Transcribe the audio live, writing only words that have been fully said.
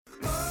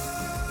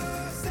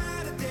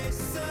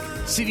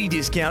City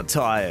Discount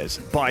Tyres.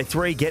 Buy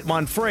 3, get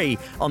 1 free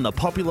on the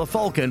popular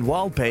Falcon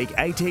Wildpeak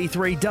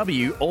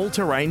AT3W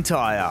all-terrain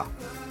tyre.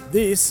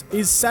 This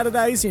is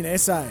Saturdays in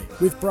SA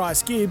with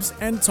Bryce Gibbs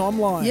and Tom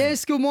Lyon.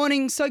 Yes, good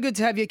morning. So good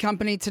to have your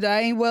company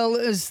today. Well,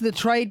 as the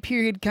trade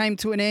period came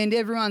to an end,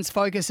 everyone's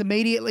focus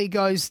immediately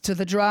goes to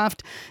the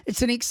draft.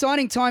 It's an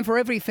exciting time for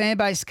every fan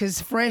base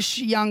because fresh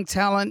young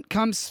talent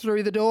comes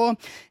through the door,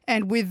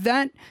 and with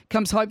that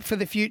comes hope for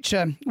the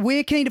future.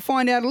 We're keen to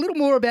find out a little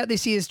more about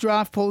this year's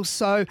draft pool,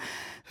 so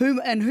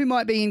who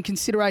might be in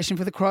consideration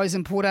for the Crows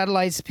and Port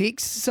Adelaide's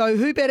picks. So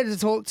who better to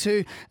talk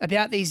to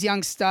about these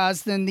young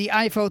stars than the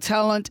AFL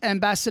Talent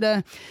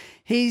Ambassador?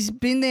 He's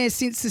been there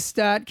since the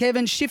start.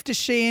 Kevin Shifter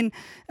Sheehan.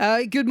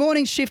 Good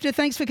morning, Shifter.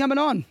 Thanks for coming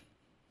on.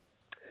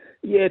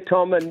 Yeah,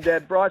 Tom and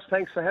Bryce,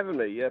 thanks for having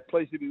me.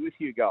 Pleased to be with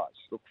you guys.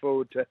 Look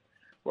forward to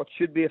what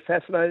should be a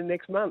fascinating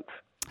next month.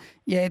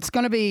 Yeah, it's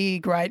going to be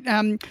great.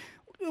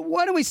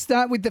 Why don't we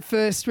start with the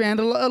first round?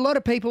 A lot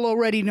of people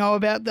already know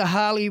about the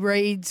Harley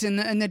Reids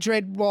and the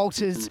Dred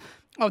Walters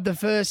of the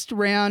first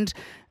round,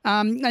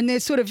 and they're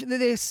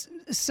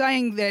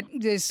saying that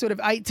there's sort of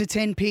 8 to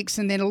 10 picks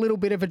and then a little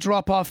bit of a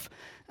drop off.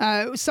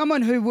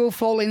 Someone who will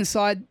fall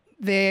inside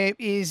there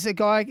is a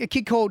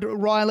kid called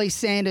Riley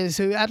Sanders,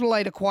 who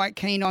Adelaide are quite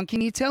keen on.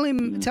 Can you tell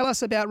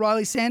us about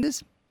Riley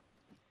Sanders?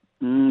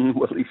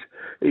 Well,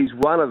 he's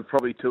one of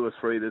probably 2 or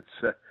 3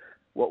 that's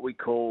what we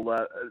call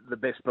the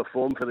best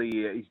performed for the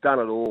year. He's done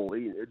it all.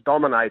 He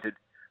dominated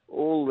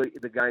all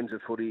the games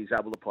of footy he's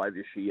able to play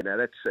this year. Now,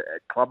 that's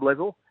at club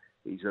level.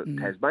 He's a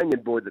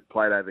Tasmanian boy that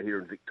played over here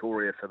in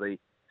Victoria for the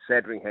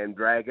Sandringham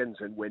Dragons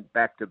and went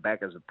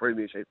back-to-back as a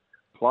premiership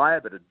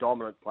player, but a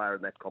dominant player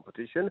in that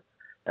competition.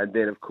 And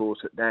then, of course,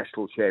 at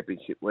national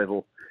championship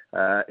level,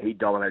 he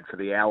dominated for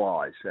the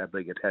Allies,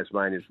 being a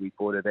Tasmanian, as we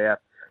pointed out.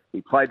 He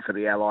played for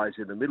the Allies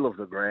in the middle of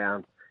the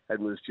ground and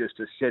was just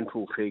a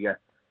central figure.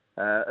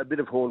 A bit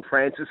of Horn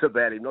Francis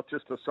about him, not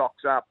just the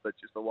socks up, but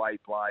just the way he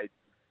played.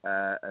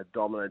 A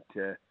dominant,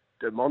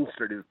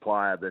 demonstrative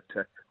player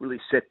that really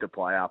set the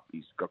play up.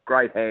 He's got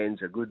great hands,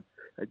 a good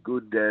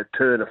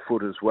turn of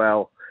foot as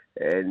well,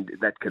 and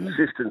that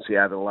consistency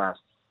over the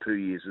last 2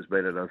 years has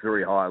been at a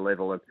very high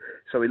level. And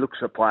so he looks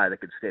a player that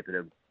can step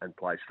in and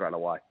play straight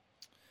away.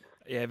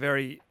 Yeah,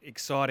 very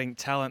exciting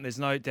talent. There's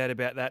no doubt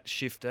about that,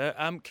 Shifter.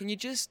 Can you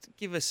just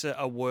give us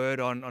a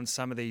word on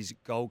some of these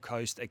Gold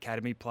Coast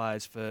Academy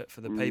players for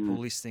the people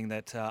listening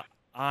that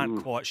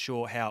aren't quite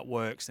sure how it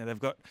works? Now, they've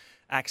got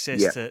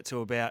access to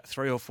about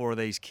 3 or 4 of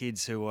these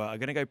kids who are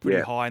going to go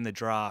pretty high in the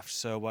draft.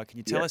 So can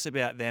you tell us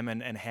about them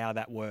and how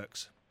that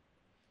works?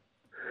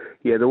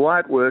 Yeah, the way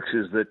it works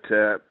is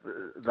that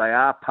they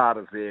are part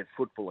of their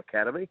football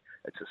academy.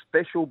 It's a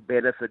special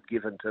benefit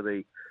given to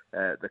the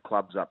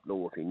clubs up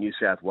north in New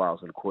South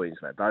Wales and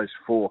Queensland. Those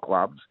 4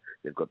 clubs,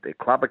 they've got their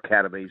club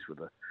academies with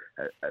a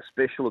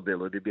special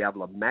ability to be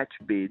able to match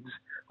bids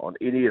on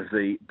any of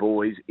the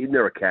boys in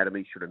their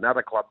academy should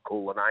another club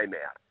call the name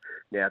out.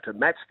 Now, to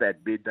match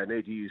that bid, they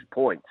need to use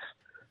points,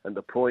 and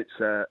the points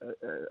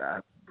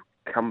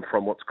come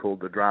from what's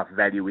called the Draft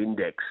Value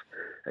Index,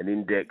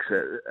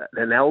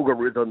 an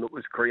algorithm that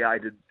was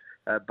created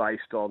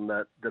based on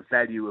the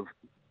value of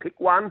pick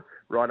 1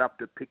 right up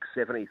to pick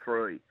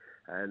 73.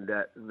 And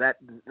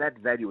that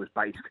value is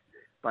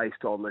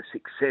based on the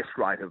success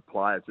rate of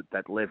players at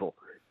that level.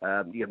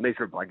 You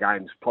measure it by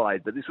games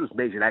played, but this was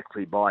measured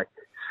actually by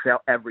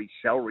average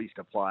salaries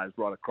to players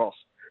right across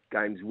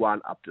games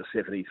 1 up to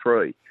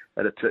 73.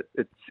 And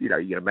it's you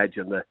can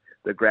imagine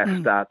the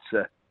graph starts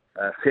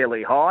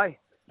fairly high,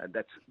 and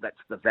that's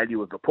the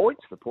value of the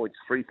points. The points,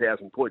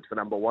 3,000 points for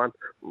number 1,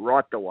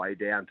 right the way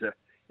down to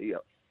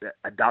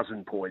a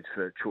dozen points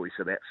for choice,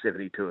 about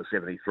 72 or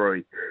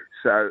 73.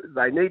 So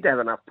they need to have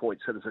enough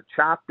points. So there's a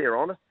chart there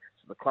on it,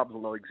 so the clubs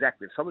will know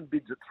exactly. If someone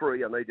bids at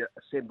 3, I need to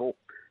assemble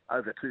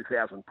over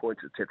 2,000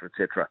 points, etc.,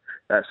 etc.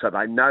 So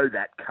they know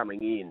that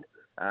coming in.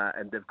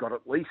 And they've got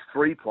at least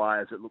 3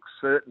 players that look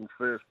certain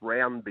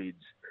first-round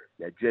bids.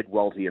 Now, Jed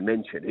Walter, you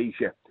mentioned, he's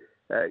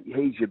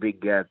your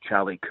big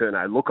Charlie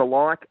Curnow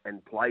look-alike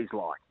and plays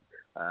like.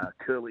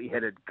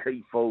 Curly-headed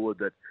key forward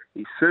that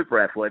is super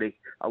athletic,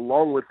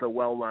 along with the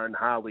well-known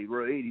Harley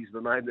Reid. He's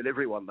the name that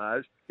everyone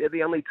knows. They're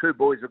the only 2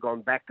 boys who have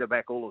gone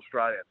back-to-back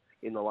All-Australian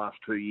in the last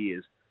 2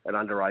 years at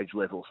underage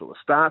level. So the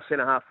star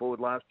centre-half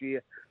forward last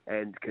year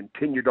and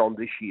continued on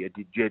this year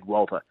did Jed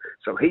Walter.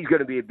 So he's going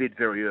to be a bid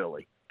very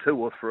early. 2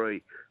 or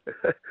 3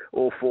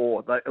 or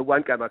 4. It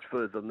won't go much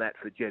further than that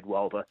for Jed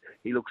Walter.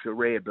 He looks a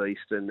rare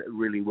beast and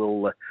really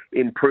will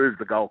improve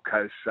the Gold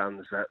Coast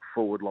Suns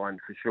forward line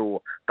for sure.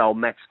 They'll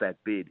match that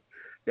bid.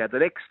 Now,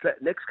 the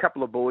next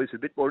couple of boys are a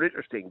bit more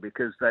interesting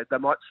because they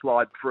might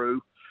slide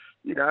through.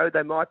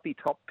 They might be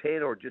top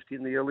 10 or just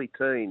in the early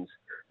teens.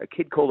 A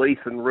kid called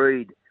Ethan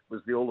Reid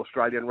was the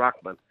All-Australian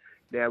ruckman.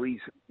 Now, he's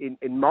in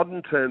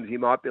modern terms, he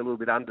might be a little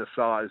bit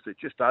undersized at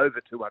just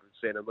over 200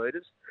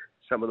 centimetres.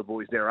 Some of the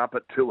boys now are up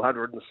at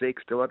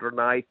 206,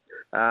 208,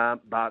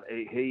 but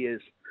he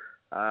is,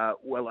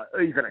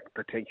 even a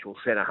potential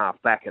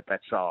centre-half back at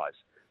that size.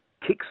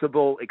 Kicks the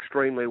ball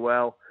extremely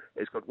well.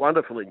 He's got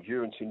wonderful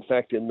endurance. In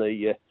fact, in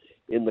the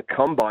in the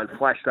combine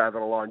flashed over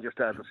the line just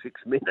over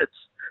 6 minutes.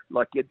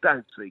 Like, you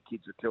don't see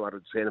kids at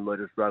 200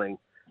 centimetres running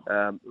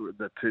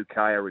the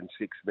 2K in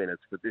 6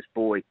 minutes. But this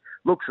boy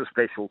looks a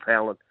special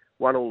talent.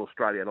 Won all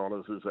Australian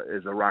honours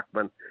as a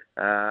ruckman,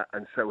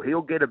 and so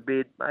he'll get a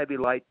bid maybe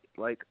late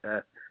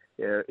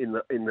in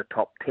the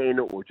top 10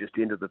 or just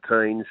into the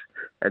teens.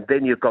 And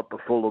then you've got the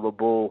full of the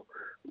ball,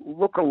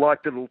 look-alike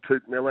little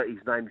Toot Miller. His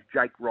name's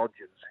Jake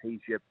Rogers. He's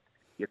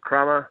your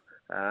crummer,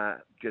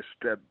 just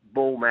a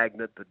ball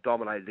magnet that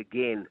dominated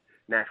again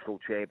national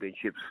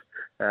championships.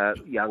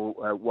 Young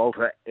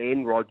Walter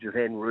and Rogers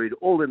and Rude,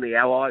 all in the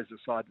Allies, the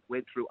side that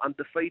went through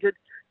undefeated,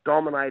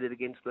 dominated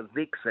against the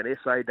Vics and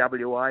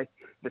SAWA.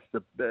 It's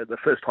the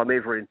first time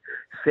ever in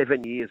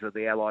 7 years that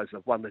the Allies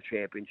have won the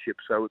championship.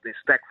 So they're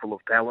stacked full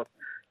of talent.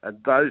 And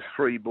those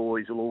three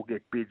boys will all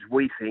get bids,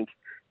 we think,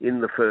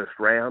 in the first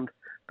round.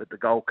 But the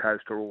Gold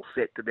Coast are all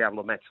set to be able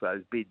to match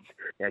those bids.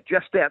 Now,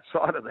 just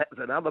outside of that is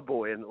another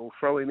boy, and we'll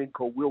throw him in,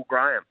 called Will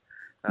Graham.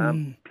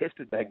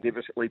 Tested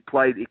magnificently,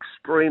 played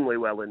extremely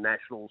well in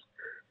nationals,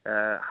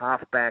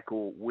 half-back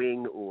or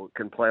wing, or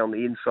can play on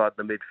the inside of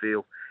the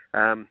midfield.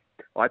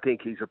 I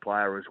think he's a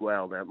player as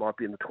well. Now, it might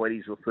be in the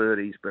 20s or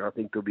 30s, but I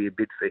think there'll be a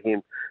bit for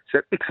him.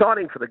 So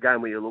exciting for the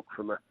game when you look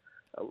from a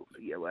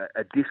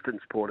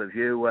distance point of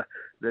view,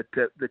 that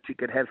you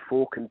could have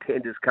four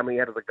contenders coming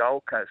out of the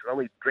Gold Coast. I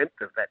only dreamt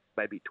of that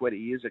maybe 20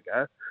 years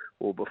ago,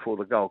 or before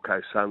the Gold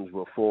Coast Suns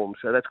were formed.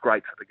 So that's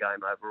great for the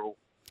game overall.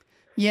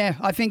 Yeah,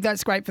 I think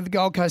that's great for the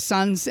Gold Coast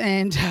Suns,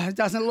 and it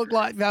doesn't look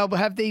like they'll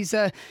have these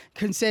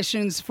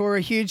concessions for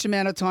a huge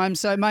amount of time.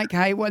 So make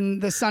hay when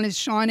the sun is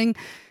shining.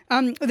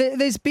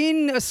 There's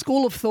been a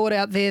school of thought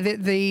out there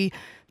that the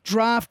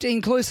draft,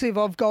 inclusive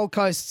of Gold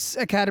Coast's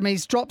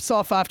academies, drops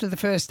off after the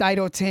first 8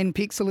 or 10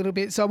 picks a little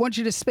bit. So I want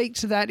you to speak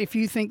to that if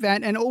you think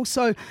that. And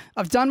also,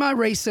 I've done my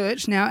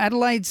research. Now,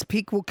 Adelaide's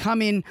pick will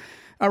come in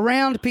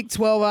around pick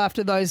 12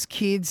 after those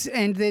kids,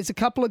 and there's a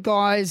couple of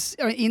guys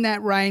in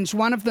that range.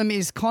 One of them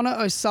is Connor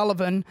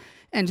O'Sullivan,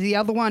 and the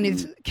other one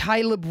is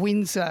Caleb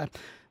Windsor.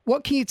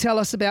 What can you tell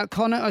us about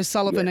Connor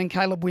O'Sullivan and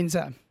Caleb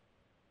Windsor?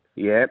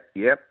 Yep.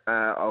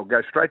 I'll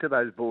go straight to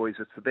those boys.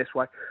 It's the best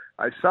way.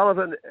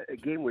 O'Sullivan,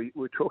 again,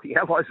 we're talking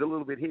allies a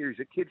little bit here. He's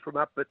a kid from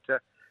up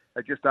at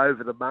just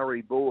over the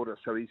Murray border,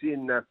 so he's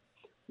in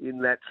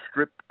that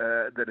strip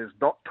that is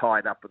not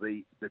tied up with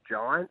the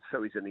Giants.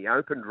 So he's in the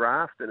open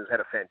draft and has had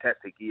a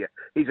fantastic year.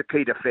 He's a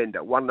key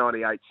defender,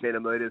 198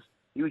 centimetres.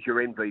 He was your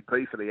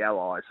MVP for the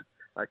Allies.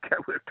 Okay,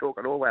 we're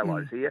talking all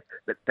Allies here,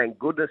 but thank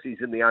goodness he's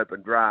in the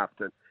open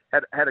draft and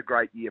had a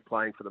great year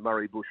playing for the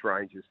Murray Bush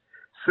Rangers.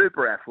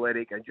 Super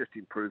athletic and just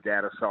improved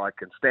outer side.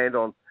 Can stand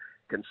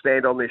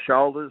on their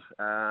shoulders,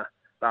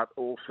 but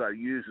also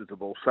uses the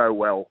ball so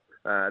well.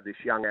 This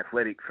young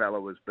athletic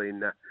fellow has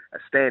been a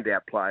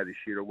standout player this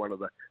year and one of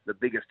the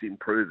biggest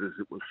improvers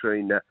that we've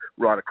seen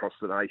right across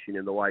the nation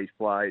in the way he's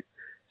played.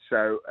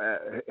 So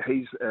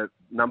he's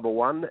number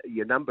one.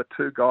 Your number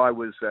two guy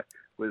was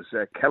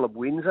Caleb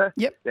Windsor.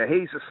 Yep. Now,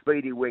 he's a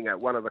speedy winger,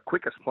 one of the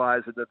quickest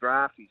players in the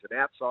draft. He's an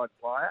outside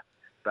player,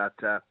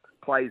 but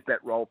plays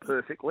that role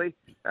perfectly.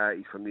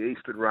 He's from the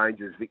Eastern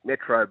Ranges, Vic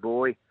Metro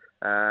boy.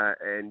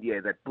 And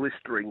that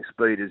blistering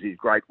speed is his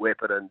great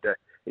weapon, and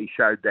he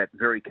showed that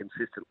very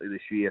consistently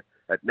this year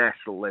at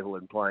national level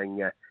and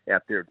playing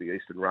out there at the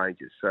Eastern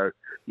Ranges. So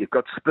you've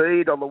got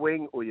speed on the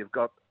wing, or you've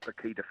got the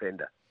key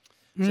defender.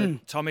 So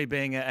Tommy,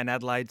 being an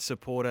Adelaide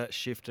supporter,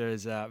 Shifter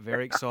is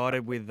very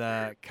excited with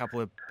a couple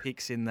of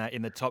picks in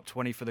the top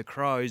 20 for the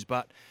Crows,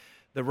 but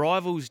the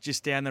rivals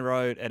just down the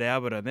road at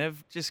Alberta,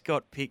 they've just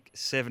got pick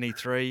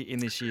 73 in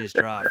this year's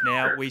draft.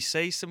 Now, we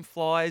see some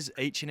flyers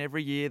each and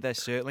every year. They're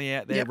certainly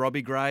out there. Yep.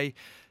 Robbie Gray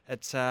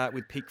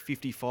with pick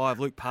 55.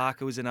 Luke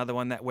Parker was another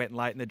one that went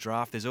late in the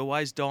draft. There's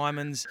always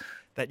diamonds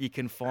that you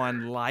can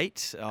find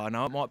late. I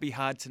know it might be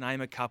hard to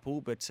name a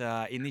couple, but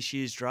in this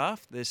year's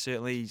draft, there's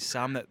certainly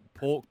some that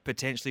Port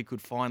potentially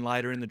could find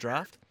later in the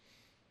draft.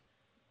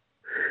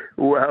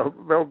 Well,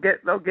 they'll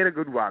get a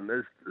good one.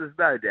 There's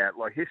no doubt.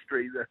 Like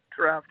history, the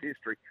draft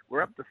history.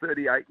 We're up to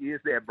 38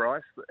 years now,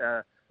 Bryce,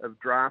 of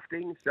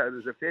drafting. So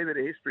there's a fair bit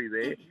of history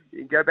there. You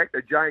can go back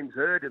to James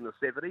Hird in the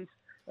 70s.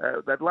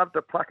 They'd love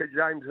to pluck a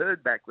James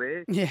Hird back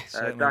there. Yeah,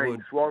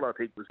 Dane Swan, I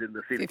think, was in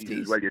the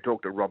 50s as well. You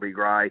talk to Robbie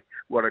Gray.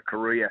 What a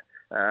career.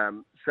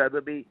 So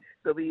there'll be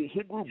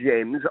hidden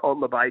gems on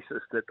the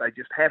basis that they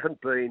just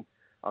haven't been,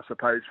 I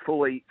suppose,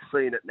 fully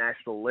seen at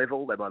national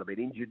level. They might have been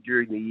injured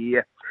during the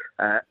year.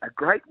 A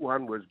great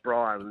one was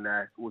Brian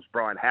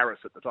Harris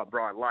at the time,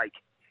 Brian Lake,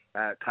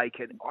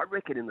 taken, I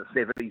reckon, in the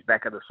 70s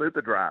back in the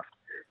Super Draft.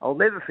 I'll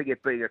never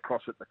forget being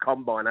across at the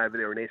Combine over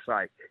there in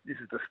SA. This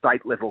is the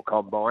state-level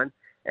Combine,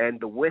 and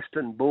the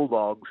Western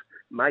Bulldogs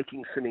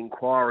making some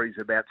inquiries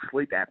about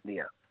sleep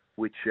apnea,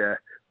 which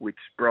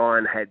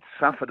Brian had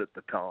suffered at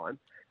the time.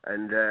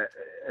 And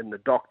the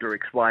doctor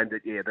explained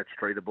that, that's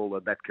treatable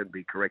and that can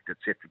be corrected,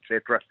 et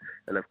cetera.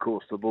 And, of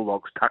course, the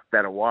Bulldogs tucked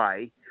that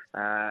away,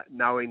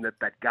 knowing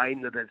that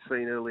game that they'd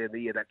seen earlier in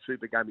the year, that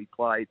super game he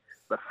played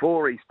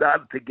before he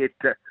started to get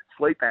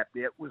sleep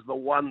apnea, was the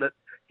one that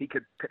he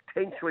could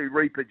potentially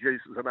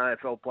reproduce as an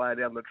AFL player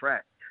down the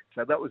track.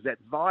 So that was that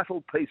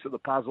vital piece of the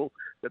puzzle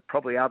that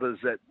probably others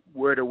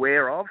weren't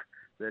aware of,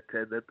 that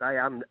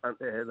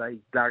they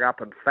dug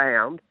up and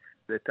found,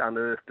 that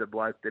unearthed a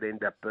bloke that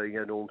ended up being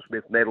a Norm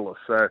Smith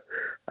medalist. So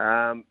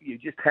you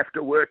just have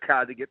to work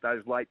hard to get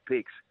those late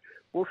picks.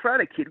 We'll throw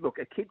in a kid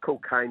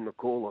called Kane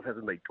McCall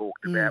hasn't been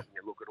talked about when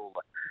you look at all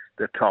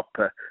the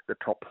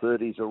top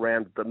 30s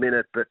around at the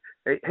minute, but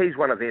he's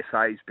one of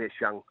SA's best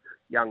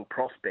young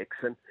prospects.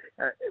 And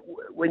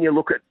when you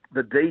look at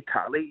the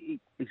detail,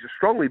 he's a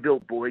strongly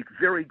built boy,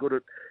 very good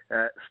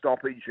at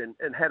stoppage,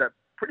 and had a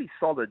pretty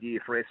solid year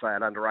for SA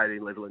at under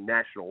 18 level in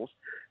nationals.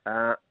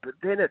 But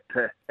then at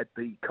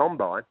the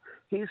combine,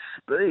 his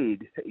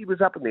speed, he was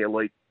up in the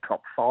elite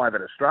top 5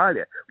 in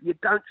Australia. You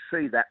don't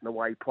see that in the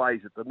way he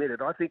plays at the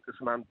minute. I think there's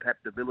some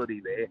untapped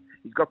ability there.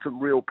 He's got some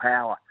real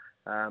power.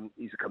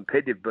 He's a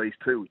competitive beast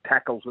too. He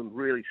tackles them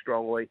really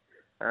strongly.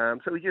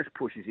 So he just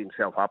pushes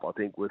himself up, I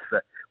think, with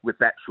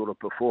that sort of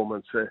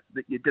performance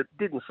that you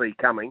didn't see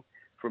coming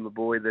from a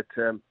boy that,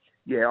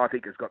 I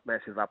think has got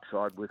massive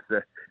upside with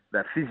the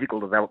physical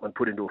development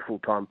put into a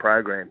full-time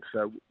program.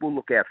 So we'll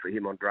look out for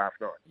him on draft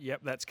night.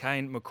 Yep, that's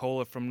Kane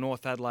McCall from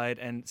North Adelaide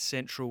and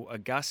Central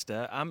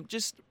Augusta.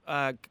 Just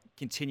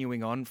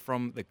continuing on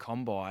from the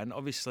combine,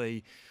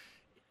 obviously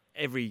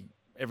every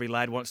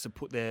lad wants to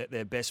put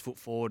their best foot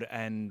forward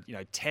and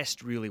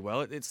test really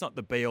well. It's not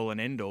the be all and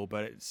end all,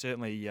 but it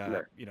certainly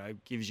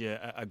gives you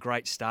a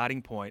great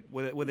starting point.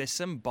 Were there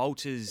some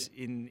bolters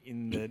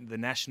in the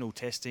national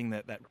testing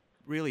that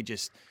really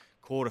just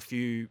caught a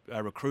few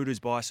recruiters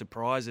by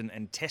surprise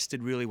and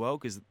tested really well?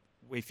 Because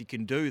if you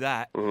can do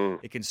that,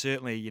 it can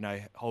certainly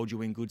hold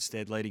you in good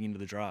stead leading into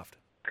the draft.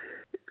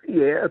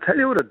 Yeah, I'll tell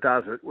you what it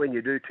does. When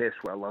you do test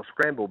well, they'll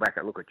scramble back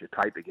and look at your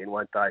tape again,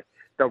 won't they?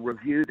 They'll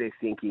review their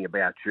thinking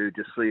about you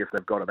to see if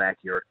they've got it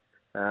accurate,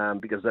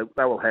 because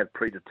they will have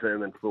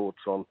predetermined thoughts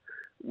on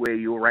where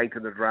you're ranked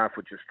in the draft,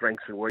 which is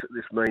strengths and weaknesses.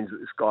 This means that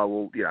this guy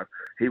will,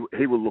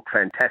 he will look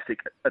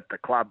fantastic at the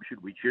club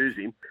should we choose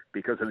him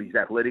because of his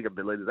athletic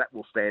ability. That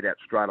will stand out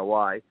straight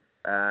away,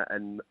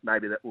 and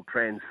maybe that will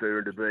transfer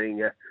into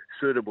being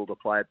suitable to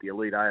play at the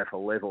elite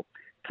AFL level.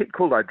 A kid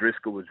called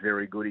O'Driscoll was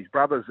very good. His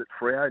brother's at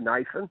Freo,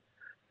 Nathan.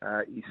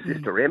 His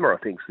sister Emma, I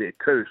think, is there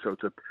too. So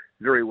it's a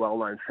very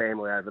well-known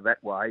family over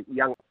that way.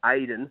 Young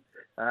Aiden,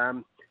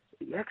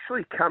 he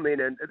actually come in,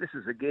 and this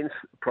is against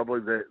probably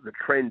the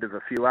trend of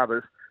a few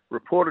others,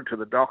 reported to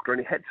the doctor, and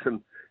he had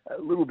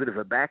a little bit of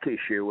a back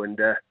issue, and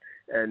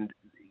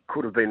he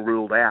could have been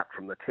ruled out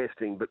from the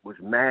testing, but was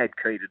mad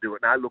keen to do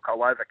it. No, look,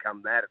 I'll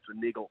overcome that. It's a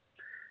niggle.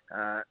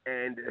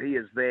 And he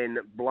has then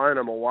blown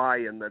them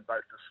away in both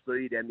the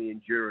speed and the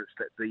endurance,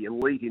 the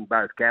elite in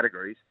both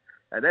categories.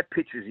 And that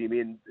pitches him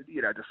in,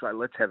 to say,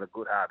 let's have a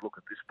good hard look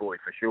at this boy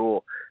for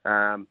sure.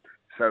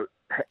 So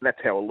that's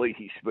how elite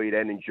his speed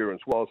and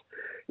endurance was.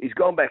 He's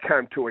gone back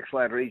home 2 weeks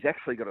later, and he's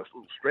actually got a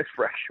little stress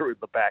fracture in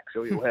the back,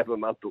 so he'll have a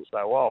month or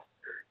so off.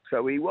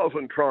 So he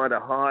wasn't trying to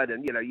hide,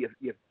 and,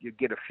 you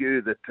get a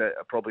few that are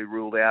probably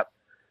ruled out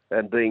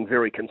and being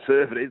very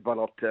conservative by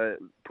not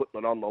putting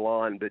it on the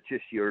line, but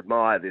just you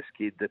admire this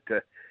kid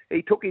that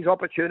he took his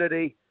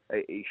opportunity,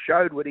 he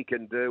showed what he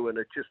can do, and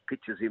it just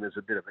pitches him as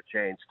a bit of a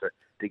chance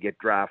to get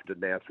drafted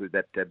now through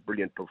that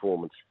brilliant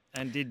performance.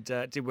 And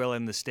did well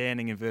in the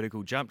standing and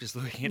vertical jump, just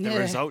looking at the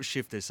results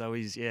shifter. So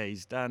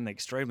he's done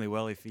extremely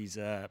well. If he's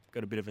got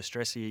a bit of a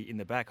stress in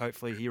the back,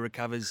 hopefully he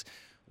recovers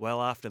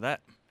well after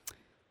that.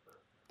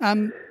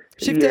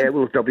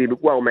 They'll be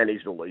well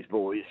managed, all these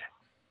boys.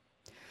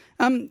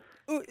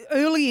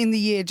 Early in the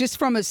year, just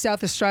from a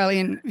South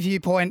Australian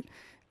viewpoint,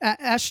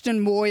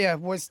 Ashton Moyer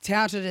was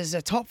touted as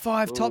a top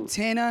 5, top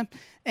 10er,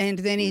 and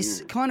then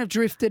he's kind of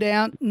drifted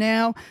out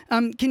now.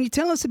 Can you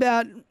tell us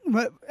about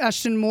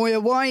Ashton Moyer,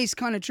 why he's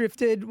kind of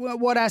drifted,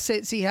 what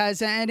assets he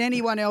has, and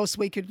anyone else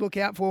we could look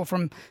out for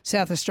from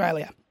South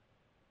Australia?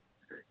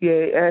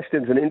 Yeah,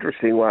 Ashton's an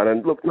interesting one.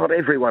 And look, not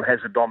everyone has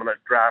a dominant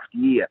draft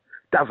year.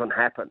 Doesn't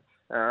happen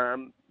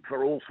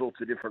for all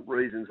sorts of different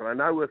reasons. And I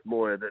know with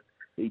Moyer that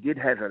he did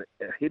have a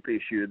hip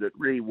issue that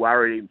really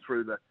worried him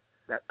through that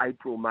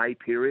April-May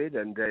period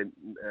and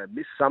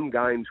missed some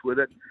games with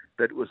it,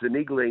 but it was a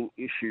niggling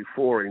issue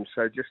for him.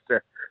 So just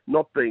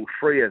not being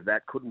free of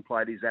that, couldn't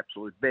play at his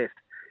absolute best.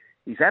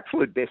 His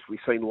absolute best we've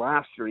seen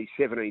last year in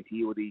his 17th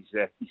year with his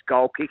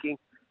goal kicking.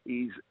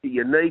 He's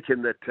unique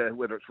in that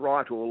whether it's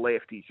right or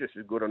left, he's just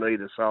as good on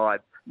either side.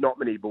 Not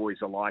many boys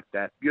are like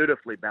that.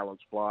 Beautifully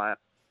balanced player.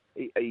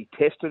 He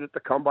tested at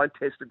the combine,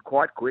 tested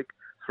quite quick,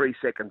 3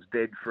 seconds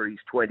dead for his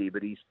 20,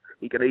 but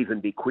he can even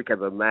be quicker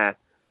than that.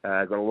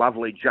 Got a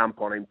lovely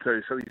jump on him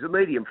too. So he's a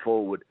medium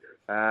forward.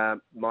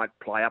 Might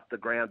play up the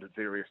ground at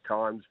various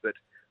times, but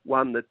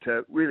one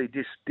that really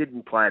just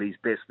didn't play at his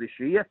best this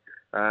year.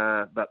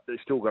 But they've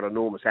still got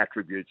enormous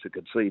attributes that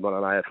could see him on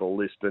an AFL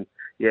list. And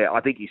yeah,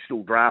 I think he's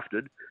still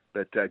drafted,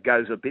 but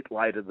goes a bit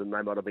later than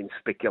they might have been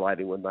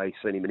speculating when they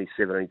seen him in his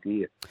 17th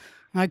year.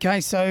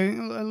 Okay, so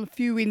a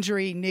few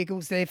injury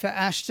niggles there for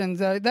Ashton,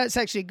 though. That's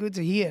actually good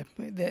to hear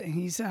that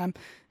he's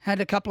had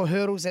a couple of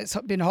hurdles that's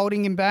been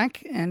holding him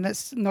back, and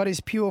that's not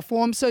his pure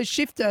form. So,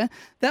 Shifter,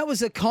 that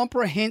was a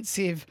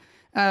comprehensive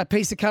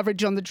piece of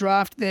coverage on the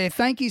draft there.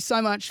 Thank you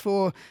so much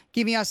for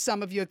giving us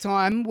some of your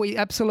time. We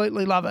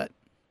absolutely love it.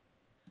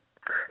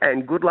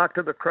 And good luck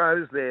to the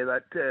Crows there.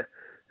 That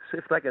see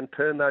if they can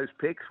turn those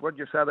picks. What did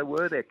you say they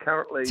were? They're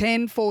currently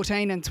 10,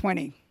 14 and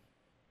 20.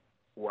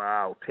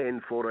 Wow,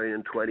 10, 14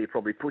 and 20,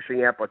 probably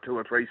pushing out by 2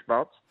 or 3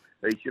 spots,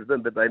 each of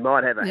them, but they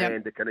might have a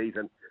hand that can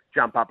even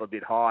jump up a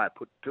bit higher,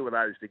 put 2 of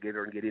those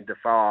together and get into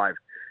 5.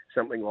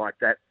 Something like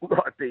that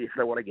might be if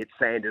they want to get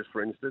Sanders,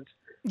 for instance.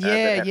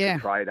 To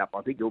trade up.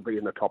 I think he'll be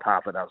in the top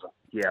half a dozen.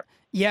 Yeah.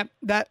 Yep,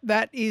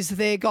 that is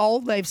their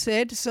goal, they've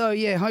said. So,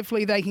 yeah,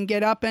 hopefully they can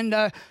get up. And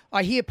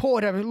I hear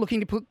Port are looking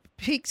to put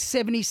pick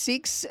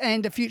 76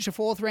 and a future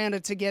 4th rounder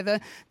together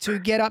to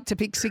get up to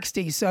pick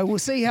 60. So we'll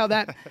see how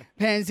that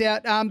pans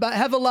out. But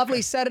have a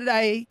lovely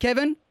Saturday,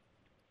 Kevin.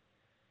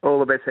 All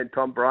the best, and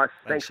Tom, Bryce.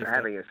 Thanks for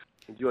having us.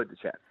 Enjoyed the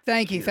chat.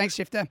 Thank you. Thanks,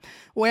 Shifter.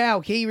 Wow,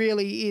 he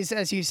really is,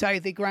 as you say,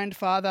 the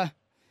grandfather.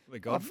 The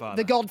godfather.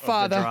 The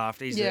godfather. Of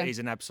the draft. He's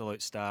an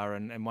absolute star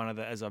and one of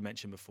the, as I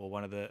mentioned before,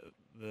 one of the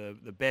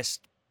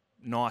best,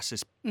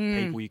 nicest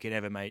people you could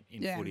ever meet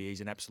in footy.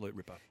 He's an absolute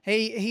ripper.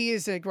 He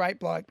is a great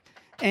bloke.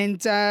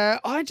 And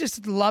I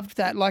just loved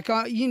that. Like,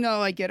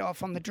 I get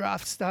off on the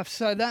draft stuff.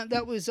 So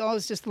I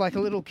was just like a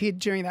little kid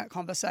during that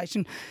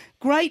conversation.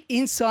 Great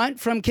insight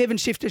from Kevin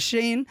Shifter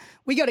Sheehan.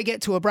 We got to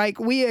get to a break.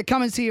 We are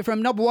coming to you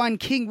from number 1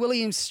 King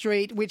William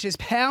Street, which is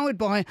powered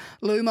by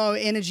Lumo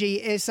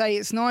Energy SA.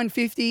 It's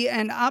 9:50.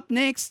 And up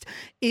next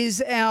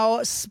is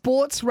our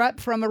sports wrap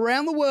from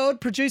around the world.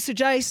 Producer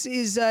Jace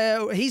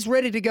he's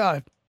ready to go.